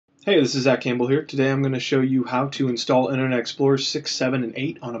Hey, this is Zach Campbell here. Today I'm going to show you how to install Internet Explorer 6, 7, and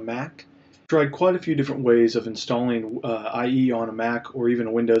 8 on a Mac. I've tried quite a few different ways of installing IE on a Mac or even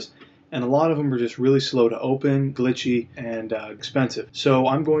a Windows, and a lot of them are just really slow to open, glitchy, and expensive. So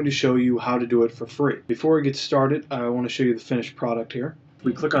I'm going to show you how to do it for free. Before we get started, I want to show you the finished product here.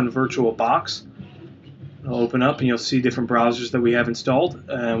 We click on VirtualBox. It'll open up and you'll see different browsers that we have installed,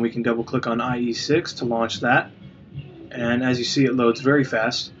 and we can double click on IE6 to launch that. And as you see, it loads very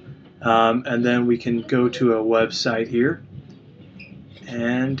fast. And then we can go to a website here,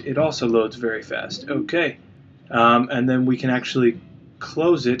 and it also loads very fast. Okay, and then we can actually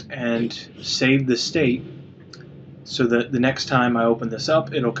close it and save the state so that the next time I open this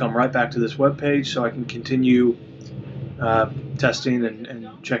up, it'll come right back to this web page so I can continue testing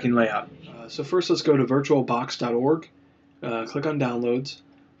and checking layout. So first let's go to virtualbox.org, click on downloads,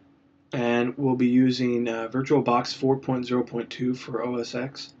 and we'll be using VirtualBox 4.0.2 for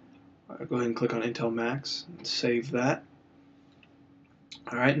OSX. Go ahead and click on Intel Macs and save that.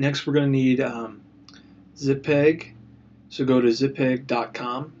 Alright, next we're going to need ZipEgg. So go to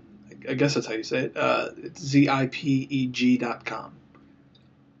zipeg.com. I guess that's how you say it. It's zipeg.com.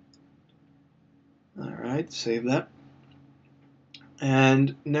 Alright, save that.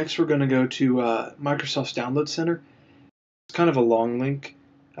 And next we're going to go to Microsoft's Download Center. It's kind of a long link.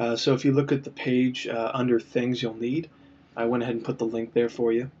 So if you look at the page under Things You'll Need, I went ahead and put the link there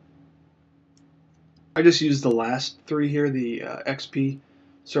for you. I just used the last three here, the XP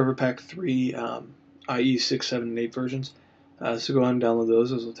Server Pack 3 IE 6, 7, and 8 versions. So go ahead and download those.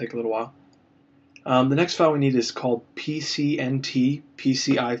 Those will take a little while. The next file we need is called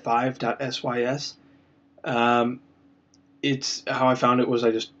pcntpci5.sys. It's how I found it was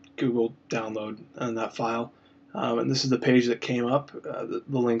I just Googled download on that file. And this is the page that came up. The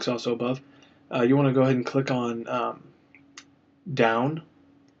link's also above. You want to go ahead and click on down,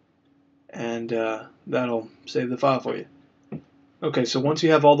 and that'll save the file for you. Okay, so once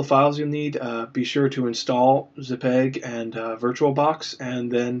you have all the files you need, be sure to install ZipEgg and VirtualBox,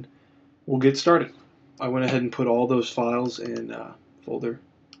 and then we'll get started. I went ahead and put all those files in a folder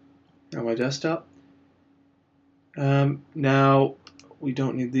on my desktop. Now, we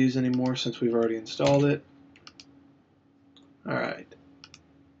don't need these anymore since we've already installed it. Alright,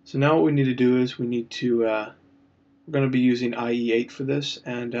 so now what we need to do is we need to, we're going to be using IE8 for this,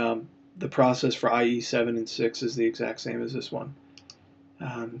 and the process for IE7 and 6 is the exact same as this one.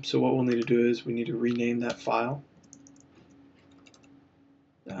 So what we'll need to do is we need to rename that file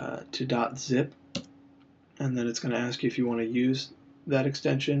to .zip, and then it's going to ask you if you want to use that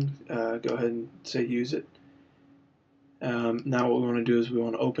extension. Go ahead and say use it. Now what we want to do is we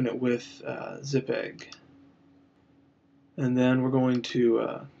want to open it with ZipEgg, and then we're going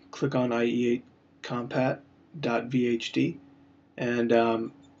to click on IE8 compat.vhd,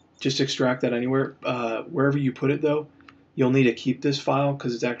 and just extract that anywhere. Wherever you put it, though, you'll need to keep this file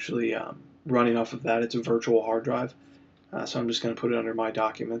because it's actually running off of that. It's a virtual hard drive. So I'm just going to put it under my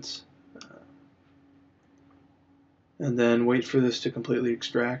documents. And then wait for this to completely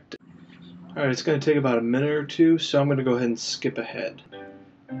extract. Alright, it's going to take about a minute or two, so I'm going to go ahead and skip ahead.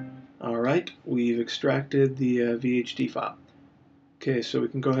 Alright, we've extracted the VHD file. Okay, so we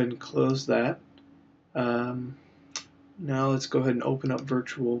can go ahead and close that. Now let's go ahead and open up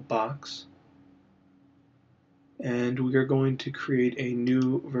VirtualBox, and we are going to create a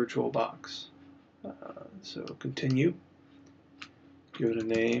new VirtualBox. So continue, give it a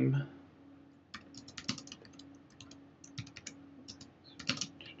name.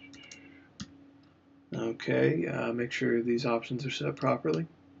 Okay, make sure these options are set properly.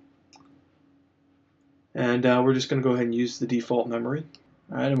 And we're just going to go ahead and use the default memory.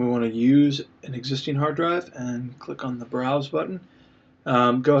 Alright, and we want to use an existing hard drive and click on the Browse button.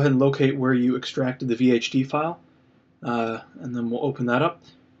 Go ahead and locate where you extracted the VHD file, and then we'll open that up,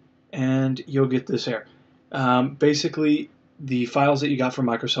 and you'll get this error. Basically, the files that you got from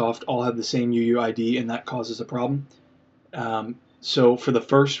Microsoft all have the same UUID, and that causes a problem. So for the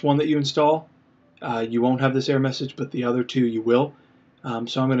first one that you install, you won't have this error message, but the other two you will.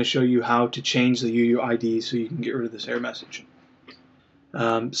 So I'm going to show you how to change the UUID so you can get rid of this error message.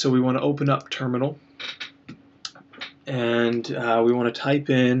 So we want to open up Terminal, and we want to type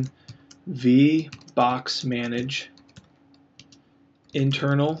in vboxmanage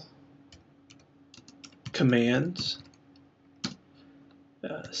internal commands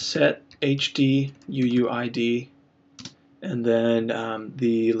set HD UUID, and then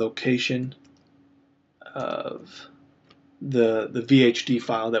the location of the VHD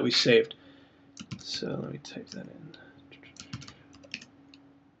file that we saved. So let me type that in.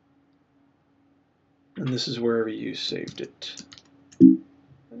 And this is wherever you saved it.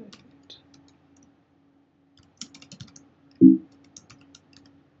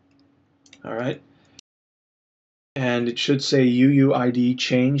 All right, and it should say UUID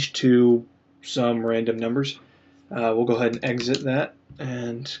changed to some random numbers. We'll go ahead and exit that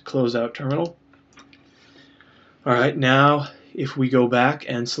and close out terminal. All right, now if we go back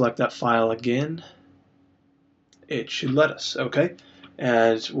and select that file again, it should let us, okay?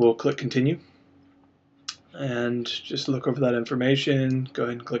 And we'll click continue and just look over that information, go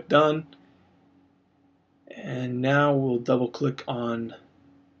ahead and click done. And now we'll double click on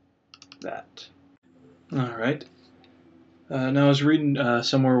that. All right. Now I was reading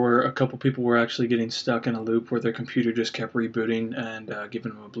somewhere where a couple people were actually getting stuck in a loop where their computer just kept rebooting and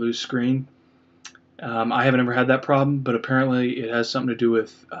giving them a blue screen. I haven't ever had that problem, but apparently it has something to do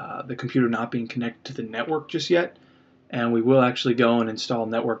with the computer not being connected to the network just yet, and we will actually go and install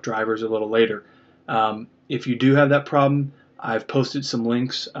network drivers a little later. If you do have that problem, I've posted some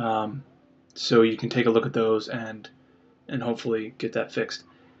links so you can take a look at those and hopefully get that fixed.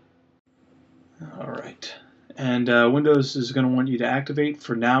 All right. And Windows is going to want you to activate.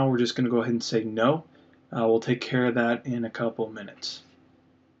 For now, we're just going to go ahead and say no. We'll take care of that in a couple minutes.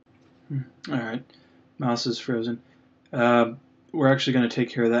 All right. Mouse is frozen. We're actually going to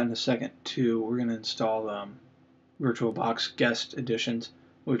take care of that in a second, too. We're going to install VirtualBox guest editions,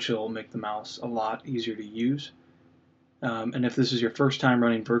 which will make the mouse a lot easier to use. And if this is your first time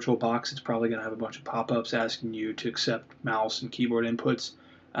running VirtualBox, it's probably going to have a bunch of pop-ups asking you to accept mouse and keyboard inputs.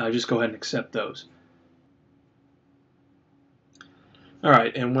 Just go ahead and accept those.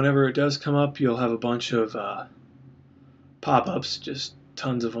 Alright, and whenever it does come up, you'll have a bunch of pop-ups, just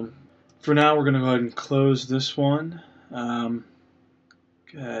tons of them. For now, we're going to go ahead and close this one.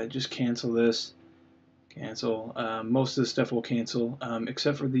 Just cancel this. Cancel. Most of the stuff will cancel,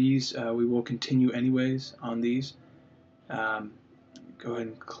 except for these. We will continue anyways on these. Go ahead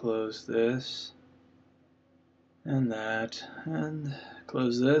and close this. And that. And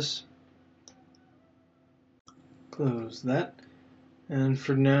close this. Close that. And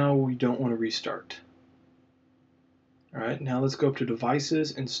for now, we don't want to restart. Alright, now let's go up to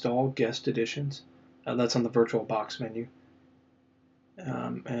Devices, Install Guest Editions. That's on the VirtualBox menu.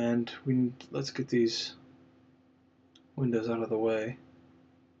 And let's get these windows out of the way.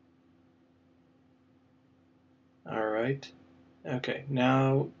 Alright. Okay,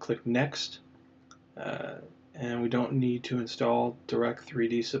 now click Next. And we don't need to install Direct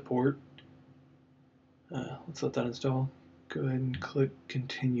 3D support. Let's let that install. Go ahead and click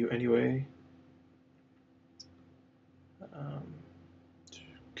Continue anyway.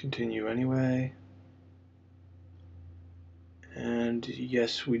 Continue anyway. And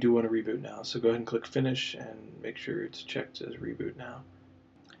yes, we do want to reboot now. So go ahead and click Finish and make sure it's checked as Reboot now.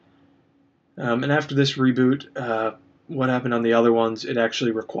 And after this reboot, what happened on the other ones, it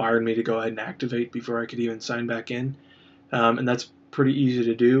actually required me to go ahead and activate before I could even sign back in. And that's pretty easy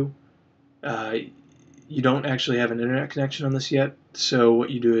to do. You don't actually have an internet connection on this yet, so what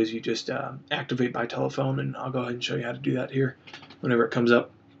you do is you just activate by telephone, and I'll go ahead and show you how to do that here whenever it comes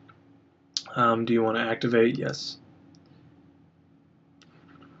up. Do you want to activate? Yes.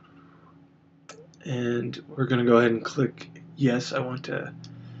 And we're going to go ahead and click yes. I want to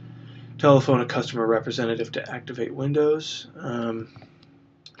telephone a customer representative to activate Windows. And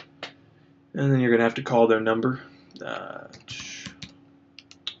then you're going to have to call their number.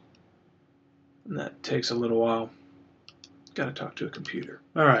 And that takes a little while. Got to talk to a computer.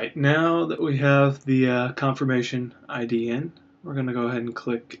 Alright, now that we have the confirmation ID in, we're going to go ahead and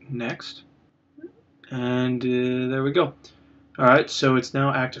click Next. And there we go. Alright, so it's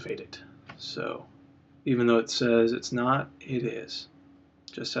now activated. So even though it says it's not, it is.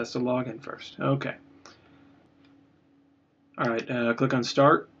 Just has to log in first. Okay. Alright, click on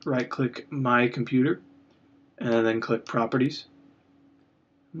Start, right click My Computer, and then click Properties.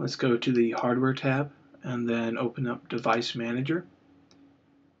 Let's go to the Hardware tab and then open up Device Manager.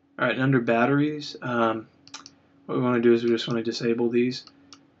 Alright, and under Batteries, what we want to do is we just want to disable these.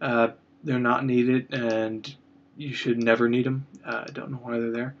 They're not needed and you should never need them. I don't know why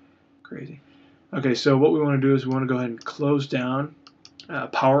they're there. Crazy. Okay, so what we want to do is we want to go ahead and close down,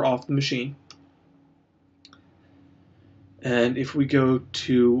 power off the machine. And if we go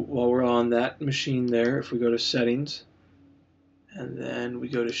to, while we're on that machine there, if we go to Settings, and then we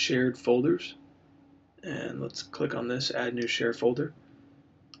go to Shared Folders, and let's click on this, Add New Share Folder,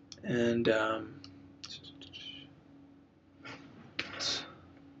 and let's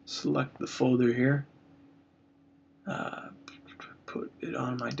select the folder here, put it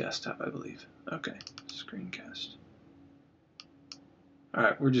on my desktop, I believe. Okay, screencast.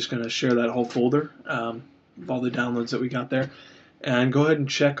 Alright, we're just going to share that whole folder of all the downloads that we got there, and go ahead and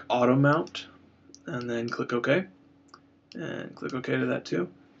check Auto Mount, and then click OK. And click OK to that too.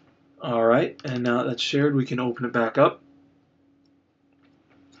 Alright, and now that's shared, we can open it back up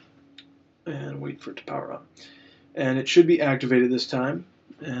and wait for it to power up. And it should be activated this time,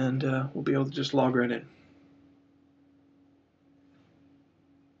 and we'll be able to just log right in.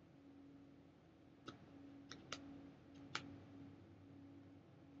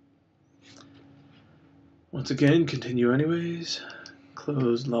 Once again, continue anyways.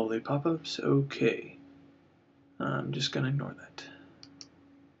 Close lovely pop-ups. Okay. I'm just going to ignore that.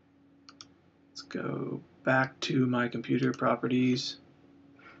 Let's go back to my computer properties.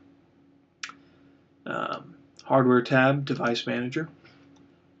 Hardware tab, device manager.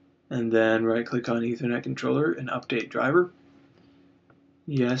 And then right-click on Ethernet controller and update driver.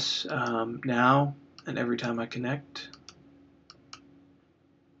 Yes, now and every time I connect.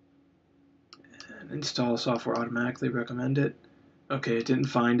 And install software automatically, recommend it. Okay, it didn't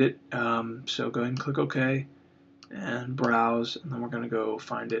find it, so go ahead and click OK and browse, and then we're going to go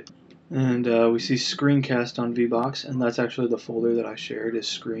find it. And we see screencast on VBox, and that's actually the folder that I shared is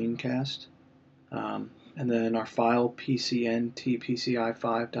screencast. And then our file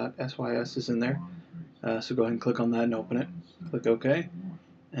pcntpci5.sys is in there. So go ahead and click on that and open it. Click OK,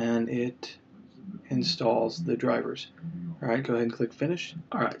 and it installs the drivers. Alright, go ahead and click finish.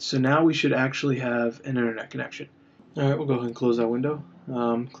 Alright, so now we should actually have an internet connection. Alright, we'll go ahead and close that window.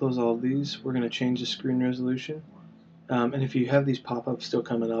 Close all of these. We're going to change the screen resolution. And if you have these pop-ups still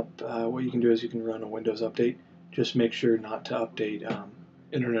coming up, what you can do is you can run a Windows update. Just make sure not to update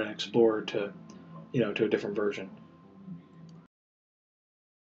Internet Explorer to, to a different version.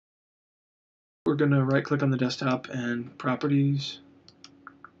 We're going to right-click on the desktop and Properties.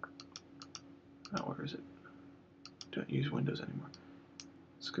 Oh, where is it? Don't use Windows anymore.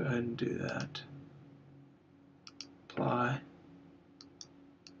 Let's go ahead and do that. Apply.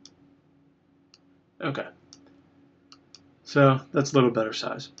 Okay. So that's a little better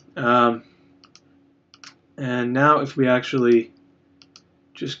size. And now if we actually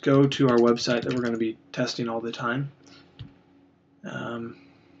just go to our website that we're going to be testing all the time.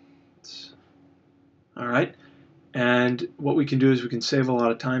 Alright. And what we can do is we can save a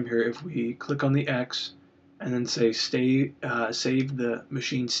lot of time here if we click on the X and then say save the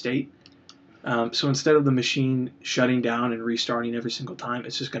machine state. So instead of the machine shutting down and restarting every single time,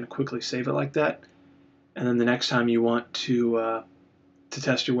 it's just going to quickly save it like that. And then the next time you want to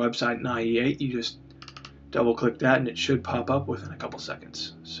test your website in IE8, you just double click that and it should pop up within a couple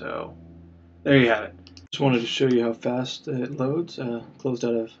seconds. So there you have it. Just wanted to show you how fast it loads. Closed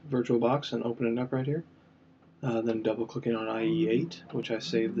out of VirtualBox and open it up right here. Then double clicking on IE8, which I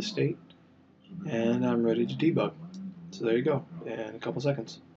saved the state, and I'm ready to debug. So there you go, in a couple seconds.